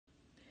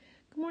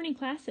morning,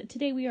 class.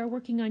 Today we are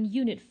working on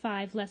Unit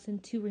 5, Lesson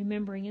 2,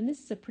 Remembering, and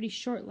this is a pretty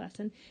short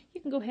lesson.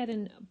 You can go ahead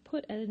and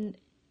put an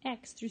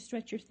X through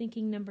Stretch Your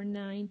Thinking number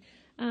 9.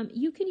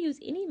 You can use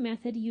any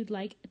method you'd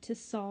like to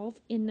solve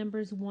in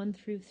numbers 1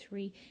 through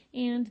 3,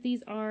 and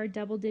these are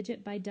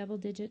double-digit by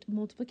double-digit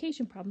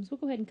multiplication problems. We'll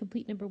go ahead and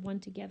complete number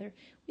 1 together.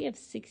 We have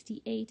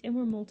 68, and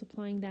we're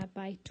multiplying that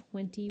by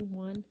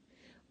 21.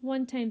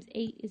 1 times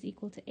 8 is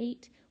equal to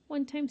 8.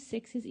 1 times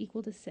 6 is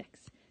equal to 6.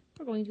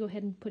 We're going to go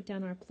ahead and put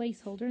down our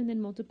placeholder and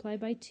then multiply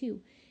by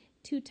 2.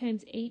 2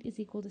 times 8 is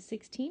equal to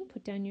 16.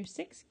 Put down your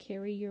 6,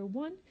 carry your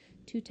 1.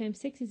 2 times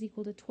 6 is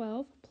equal to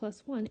 12,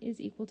 plus 1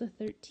 is equal to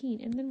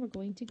 13. And then we're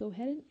going to go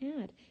ahead and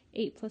add.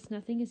 8 plus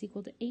nothing is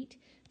equal to 8.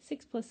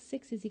 6 plus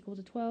 6 is equal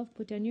to 12.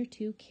 Put down your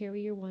 2,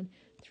 carry your 1.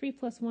 3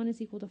 plus 1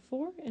 is equal to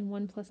 4, and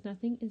 1 plus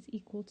nothing is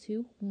equal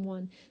to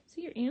 1. So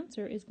your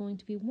answer is going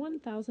to be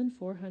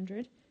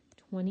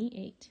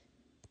 1,428.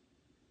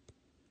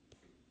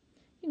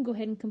 You can go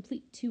ahead and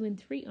complete 2 and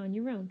 3 on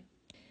your own.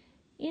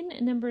 In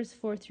numbers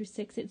 4 through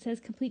 6, it says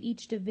complete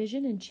each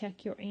division and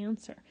check your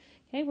answer.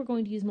 Okay, we're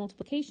going to use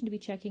multiplication to be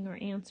checking our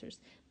answers.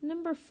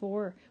 Number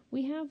 4,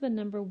 we have the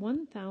number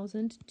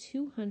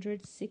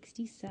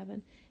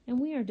 1,267, and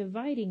we are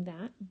dividing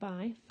that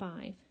by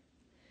 5.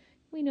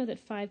 We know that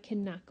 5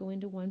 cannot go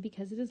into 1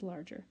 because it is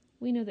larger.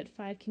 We know that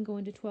 5 can go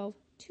into 12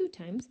 2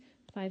 times.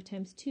 5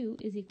 times 2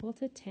 is equal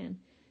to 10.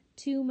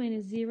 2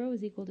 minus 0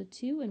 is equal to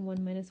 2, and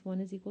 1 minus 1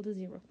 is equal to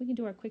 0. We can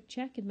do our quick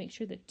check and make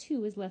sure that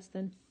 2 is less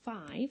than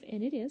 5,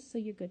 and it is, so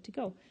you're good to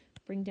go.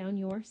 Bring down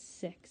your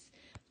 6.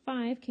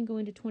 5 can go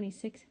into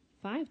 26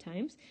 5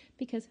 times,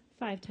 because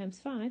 5 times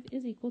 5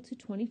 is equal to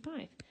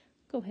 25.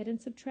 Go ahead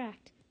and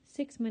subtract.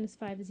 6 minus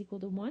 5 is equal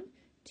to 1.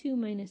 2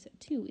 minus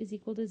 2 is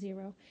equal to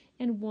 0,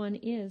 and 1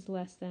 is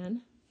less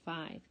than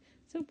 5.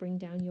 So bring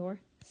down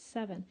your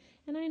 7.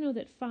 And I know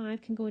that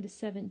 5 can go into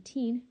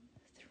 17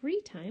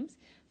 3 times.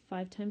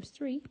 5 times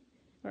 3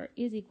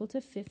 is equal to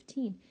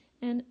 15,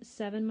 and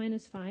 7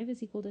 minus 5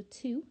 is equal to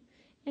 2,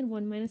 and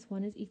 1 minus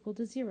 1 is equal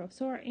to 0.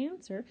 So our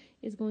answer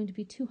is going to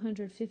be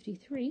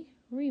 253,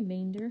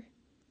 remainder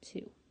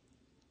 2.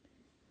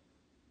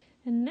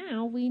 And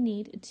now we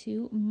need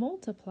to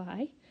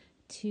multiply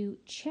to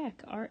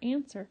check our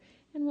answer.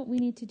 And what we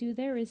need to do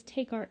there is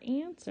take our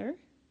answer,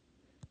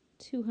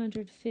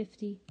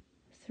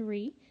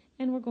 253,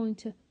 and we're going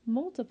to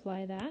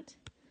multiply that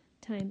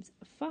times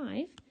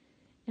 5.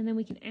 And then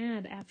we can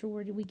add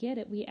afterward we get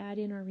it. We add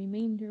in our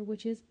remainder,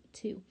 which is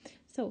 2.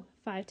 So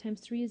 5 times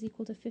 3 is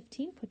equal to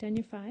 15. Put down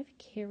your 5,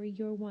 carry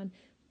your 1.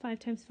 5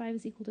 times 5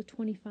 is equal to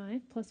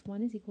 25, plus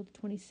 1 is equal to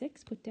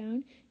 26. Put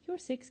down your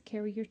 6,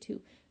 carry your 2.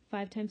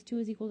 5 times 2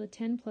 is equal to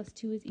 10, plus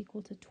 2 is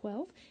equal to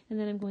 12. And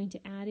then I'm going to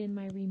add in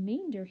my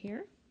remainder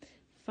here.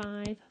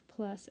 5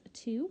 plus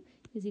 2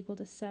 is equal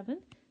to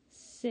 7.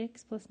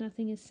 6 plus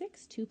nothing is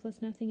 6. 2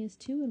 plus nothing is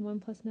 2. And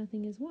 1 plus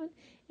nothing is 1.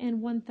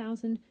 And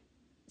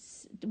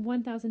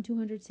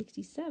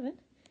 1,267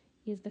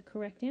 is the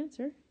correct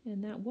answer,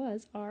 and that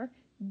was our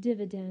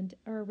dividend,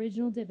 our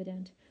original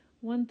dividend,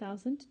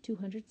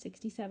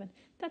 1,267.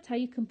 That's how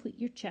you complete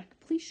your check.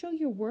 Please show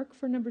your work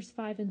for numbers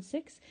 5 and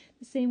 6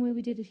 the same way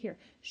we did it here.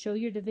 Show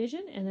your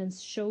division and then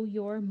show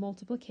your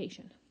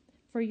multiplication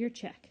for your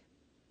check.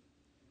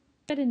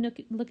 Go ahead and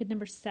look at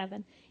number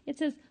 7. It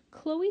says,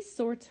 Chloe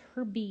sorts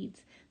her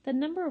beads. The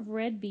number of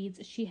red beads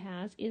she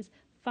has is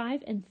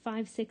 5 and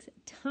 5/6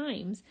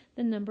 times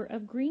the number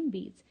of green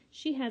beads.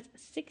 She has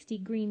 60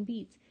 green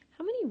beads.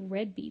 How many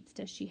red beads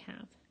does she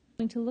have? I'm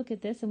going to look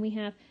at this, and we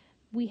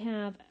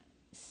have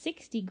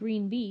 60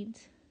 green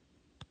beads,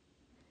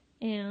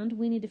 and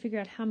we need to figure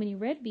out how many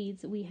red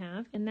beads we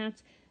have, and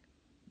that's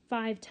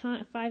 5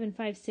 and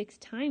 5/6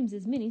 times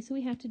as many, so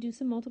we have to do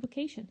some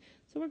multiplication.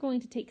 So we're going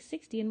to take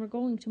 60 and we're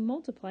going to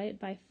multiply it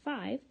by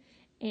 5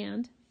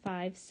 and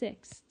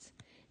 5/6.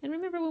 And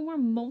remember, when we're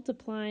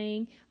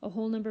multiplying a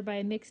whole number by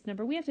a mixed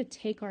number, we have to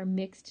take our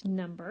mixed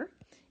number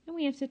and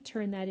we have to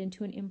turn that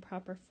into an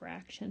improper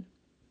fraction.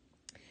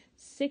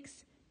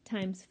 6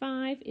 times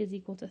 5 is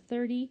equal to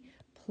 30,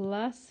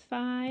 plus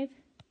 5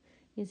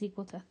 is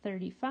equal to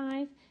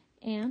 35,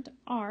 and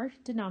our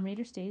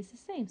denominator stays the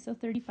same, so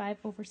 35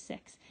 over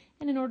 6.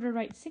 And in order to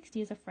write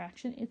 60 as a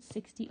fraction, it's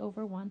 60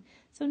 over 1.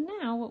 So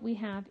now what we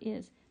have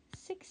is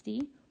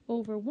 60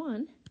 over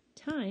 1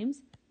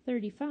 times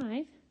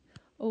 35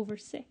 over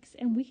 6.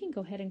 And we can go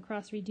ahead and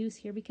cross-reduce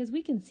here because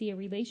we can see a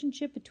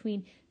relationship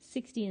between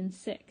 60 and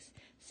 6.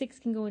 6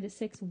 can go into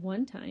 6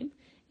 1 time,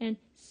 and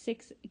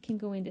 6 can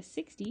go into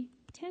 60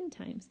 10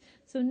 times.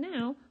 So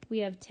now we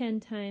have 10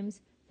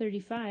 times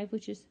 35,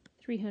 which is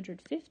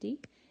 350,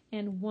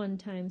 and 1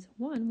 times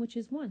 1, which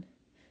is 1.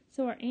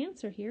 So our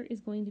answer here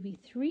is going to be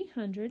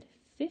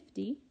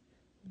 350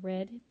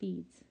 red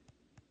beads.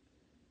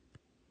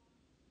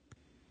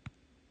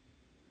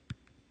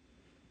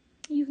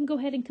 You can go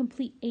ahead and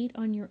complete 8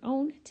 on your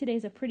own.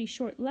 Today's a pretty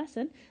short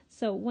lesson,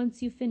 so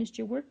once you've finished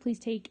your work, please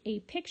take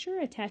a picture,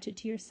 attach it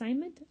to your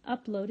assignment,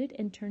 upload it,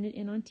 and turn it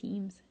in on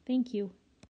Teams. Thank you.